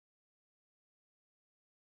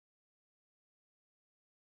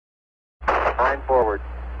9 forward.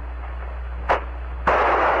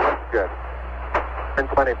 Good. Turn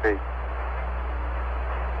 20 feet.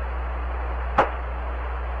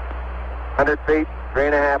 100 feet,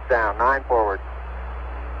 3.5 down, 9 forward.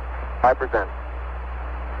 5%.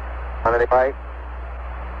 On any bite?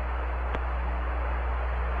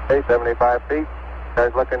 Okay, 75 feet.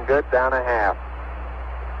 Car's looking good, down a half.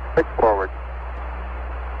 6 forward.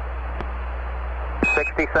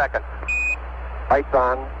 60 seconds. Lights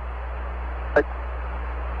on. 6.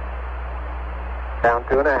 Down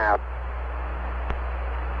 2.5.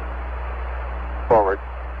 Forward.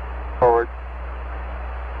 Forward.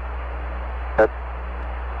 That's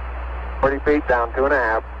 40 feet, down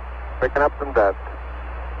 2.5. Picking up some dust.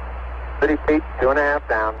 30 feet, 2.5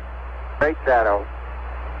 down. Straight shadow.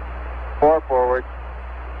 4 forward.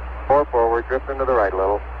 4 forward, drifting to the right a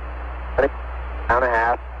little. 20, down a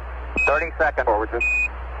half. 30 seconds. Forward, just.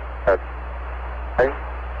 Good. Okay.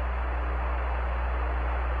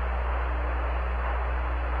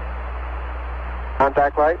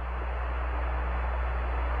 Contact light.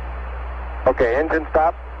 Okay, engine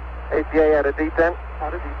stop. ACA at a descent.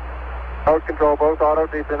 Mode control both auto,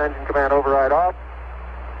 descent engine command override off.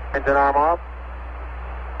 Engine arm off.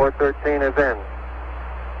 413 is in.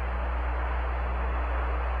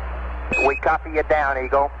 We copy you down,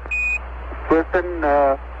 Eagle. Listen,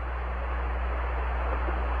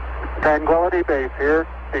 Tranquility Base here.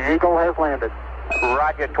 The Eagle has landed.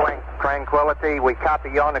 Roger, Tranquility. We copy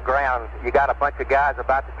you on the ground. You got a bunch of guys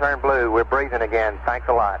about to turn blue. We're breathing again. Thanks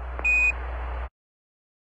a lot.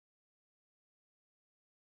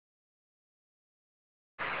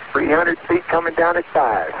 .300 feet coming down at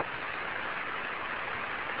 5.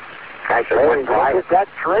 Actually, get that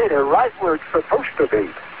traitor right where it's supposed to be.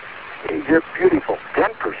 You're beautiful.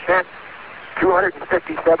 10%.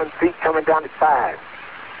 257 feet coming down at 5.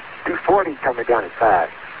 240 coming down at 5.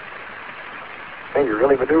 Hey, you're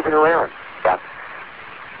really maneuvering around. Yeah.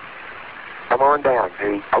 Come on down,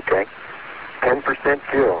 G. Okay. 10%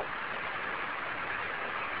 fuel.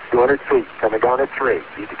 200 feet coming down at 3.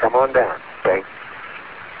 Need to come on down. Okay.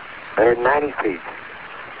 190 feet.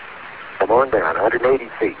 Come on down. 180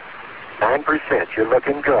 feet. 9%. You're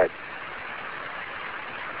looking good.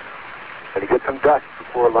 Going to get some dust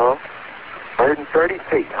before long. 130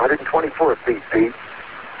 feet. 124 feet, Pete.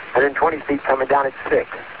 120 feet coming down at 6.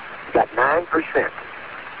 You got 9%.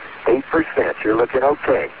 8%. You're looking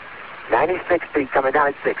okay. 96 feet coming down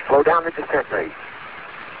at 6. Slow down the descent rate.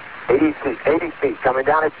 80 feet coming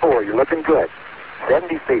down at 4. You're looking good.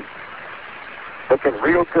 70 feet. Looking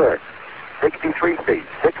real good. 63 feet.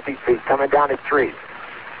 60 feet coming down at 3.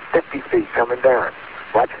 50 feet coming down.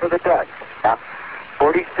 Watch for the dust.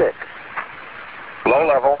 46. Low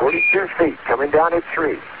level. 42 feet coming down at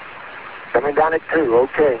 3. Coming down at 2.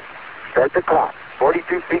 Okay. Start the clock.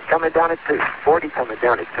 42 feet coming down at 2. 40 coming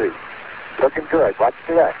down at 2. Looking good. Watch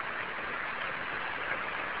the left.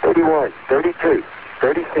 31. 32.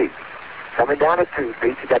 30 feet. Coming down at 2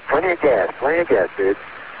 feet. You got plenty of gas. Plenty of gas, dude.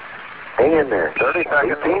 Hang in there. 30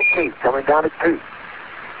 seconds. 18 feet coming down at 2.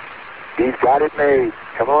 He's got it made.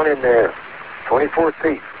 Come on in there. 24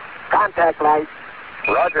 feet. Contact light.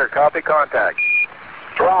 Roger, copy contact.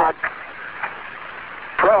 Rod.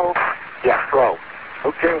 Pro. Yeah, pro.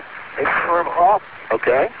 Okay. Arm off.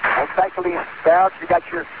 Okay. I'll cycle these valves. You got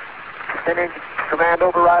your descent engine command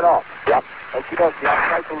override off. Yep. Okie dokie.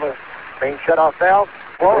 I'll cycle the main shutoff valve.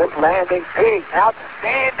 Whoa. Good landing. Pete.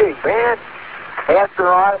 Outstanding, man. After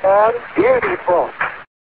arm on. Beautiful.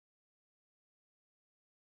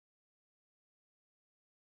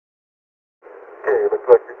 Okay, looks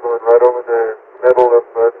like you're going right over the middle of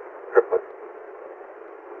triplet.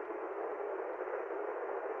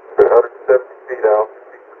 170 feet out,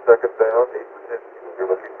 feet per second down, 8%. You're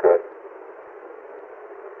looking good.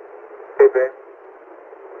 Okay, babe.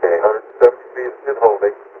 Okay, 170 feet is in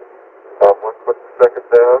holding. About 1 foot per second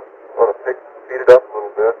down. Want to speed it up a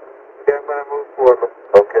little bit. Okay, I'm going to move forward.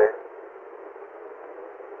 Okay.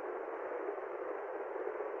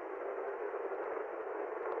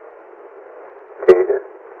 Okay,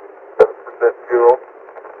 7% fuel.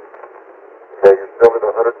 Okay, you're still at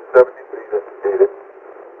 170 feet indicated.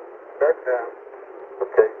 Back down.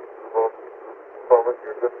 Okay, moment,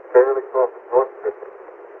 you're just barely crossing north system.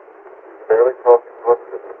 Barely crossing north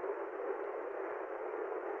system.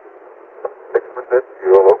 6%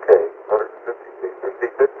 fuel, okay. 150 feet.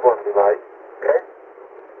 Proceed at 20 light. Okay?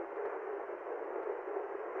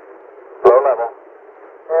 Low level.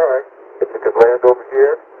 Alright. If you could land over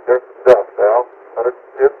here, there's some dust, Al.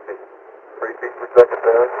 110 feet. 3 feet per second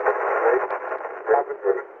down. Drop it,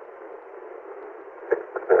 driven.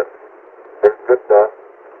 6%. There's good dust.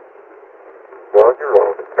 You're on your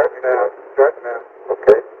own. Start now. Start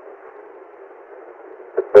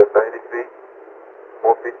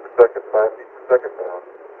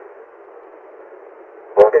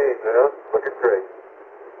down. Looking great.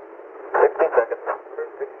 60 seconds.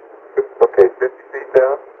 Okay, 50 feet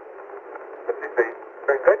down. 50 feet.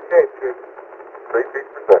 We're in good shape, Chief. 3 feet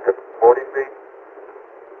per second. 40 feet.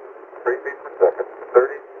 3 feet per second.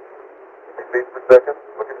 30. 3 feet per second.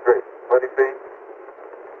 Looking great. 20 feet.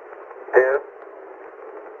 10.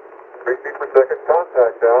 3 feet per second.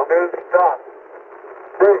 Contact now. News stop.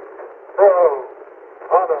 Brake. Throw.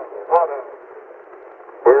 Auto.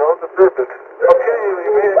 We're on the surface. Okay, we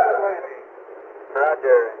made it to landing.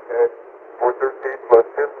 Roger. At 413 plus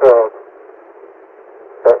 10,000.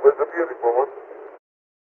 That was a beautiful one.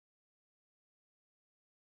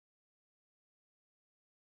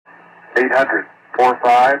 800,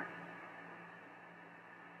 45,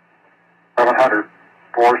 700,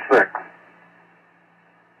 46,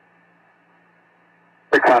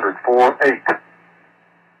 600, 48,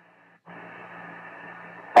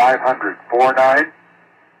 500, 49,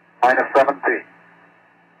 minus 17,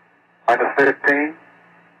 minus 15,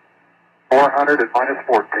 400 and minus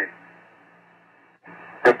 14.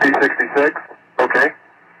 5066, okay.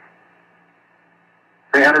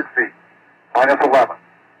 300 feet, minus 11.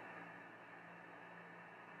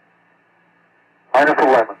 Minus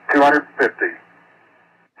 11, 250.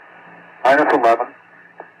 Minus 11,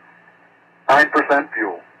 9%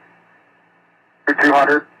 fuel.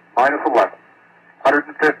 200, minus 11.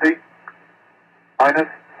 150, minus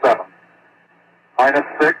 7. Minus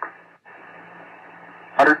 6,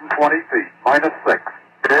 120 feet. Minus 6.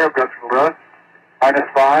 Okay, I've got some rust. Minus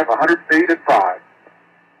 5, 100 feet at 5.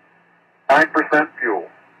 9% fuel.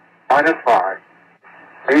 Minus 5.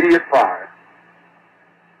 80 at 5.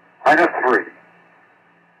 Minus 3.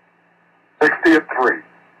 60 at 3.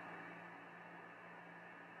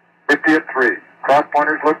 50 at 3. Cross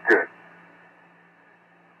pointers look good.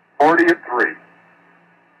 40 at 3.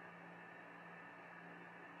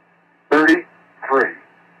 33.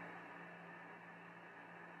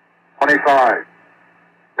 25.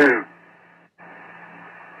 2.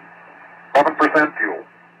 7% fuel.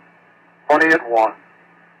 20 at 1.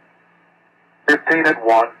 15 at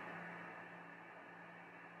 1.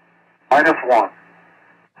 Minus 1.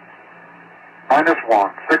 Minus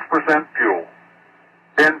 1. 6% fuel.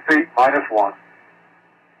 10 feet, minus 1.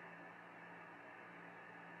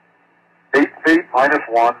 8 feet, minus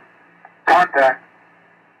 1. Contact.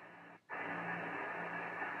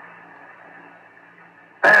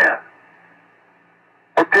 Man.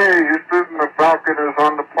 Okay, Houston, the Falcon is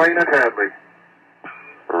on the plane at Hadley.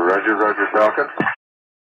 Roger, Roger, Falcon.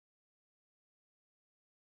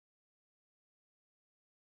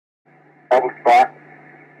 Double spot.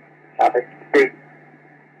 Copy. Feet.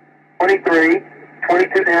 23,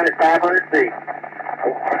 22 down at 500 feet.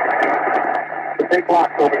 The big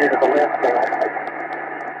block's over here to the left side.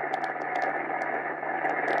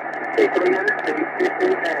 Okay, 300 feet,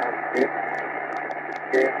 15 down.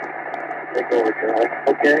 Okay. Take over, Charlie.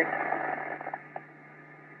 Okay.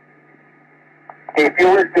 Okay,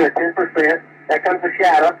 fuel is good, 10%. That comes the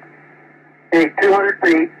shadow. Okay, 200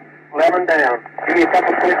 feet, 11 down. Give me a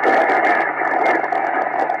couple clicks.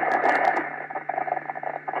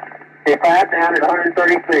 Okay, 5 down at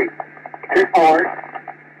 130 feet. 2 forward.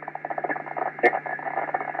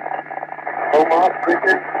 Home off,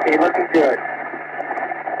 Christian. Okay, looking good.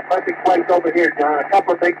 Perfect place over here, John. A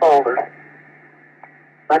couple of big boulders.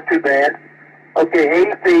 Not too bad. Okay,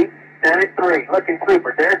 80 feet, down at 3. Looking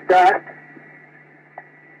super. There's dust.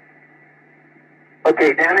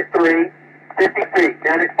 Okay, down at 3. 50 feet,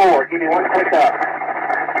 down at 4. Give me one quick up.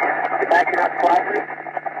 You're backing up slightly.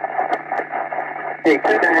 Okay,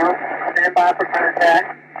 2 down. Stand by for contact.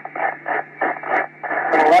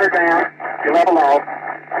 Gonna let her down. You level off.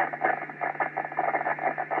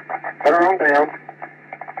 Let her on down.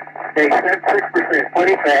 Okay, 6%.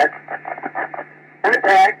 Plenty fast.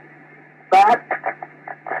 Contact. Stop.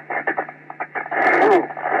 Move.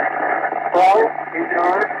 Slow. Engine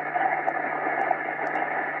on.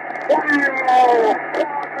 Whoa!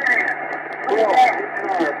 Whoa! Engine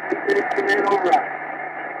on. Keep it command on right.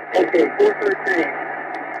 Okay, 413.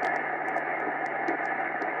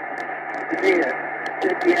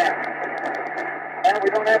 Yeah. And we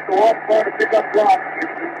don't have to walk far to pick up blocks.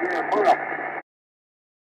 Yeah, put up.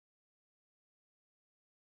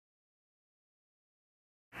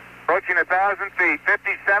 Approaching 1,000 feet,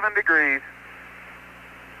 57 degrees.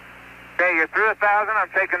 Okay, you're through 1,000. I'm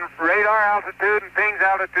taking radar altitude and pings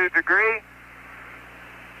altitude degree.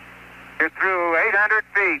 You're through 800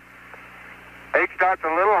 feet. H-dot's a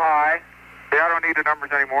little high. Yeah, I don't need the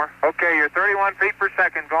numbers anymore. Okay, you're 31 feet per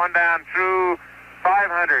second, going down through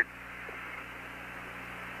 500.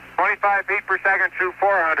 25 feet per second through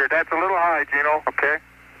 400. That's a little high, Gino. Okay.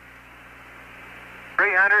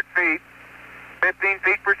 300 feet, 15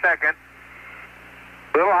 feet per second.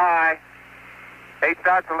 Little high. 8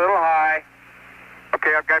 knots a little high. Okay,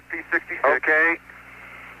 I've got P66. Okay.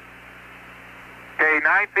 Okay,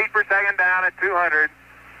 9 feet per second down at 200.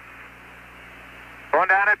 Going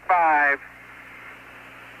down at 5.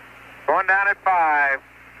 Going down at 5.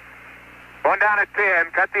 Going down at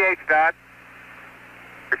 10. Cut the H dot.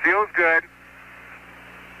 Your fuel's good.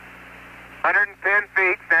 110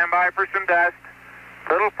 feet. Stand by for some dust.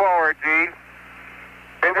 Little forward, G.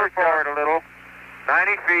 Little forward a little.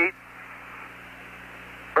 90 feet.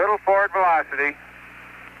 Little forward velocity.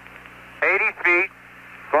 80 feet.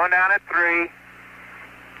 Going down at 3.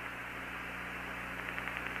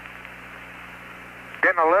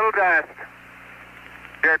 Getting a little dust.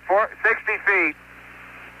 You're at 60 feet.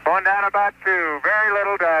 Going down about 2. Very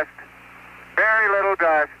little dust. Very little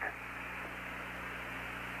dust.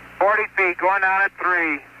 40 feet. Going down at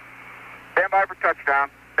 3. Stand by for touchdown.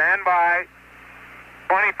 Stand by.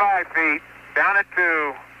 25 feet. Down at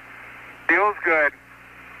 2. Feels good.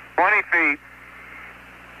 20 feet.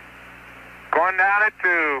 Going down at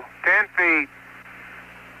 2. 10 feet.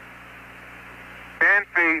 10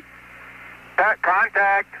 feet.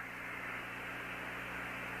 Contact.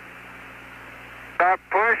 Stop,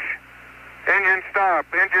 push. Engine stop.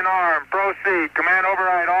 Engine arm. Proceed. Command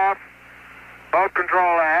override off. Boat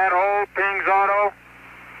control ahead. Hold. Pings auto.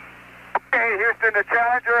 Okay, Houston, the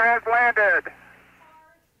Challenger has landed.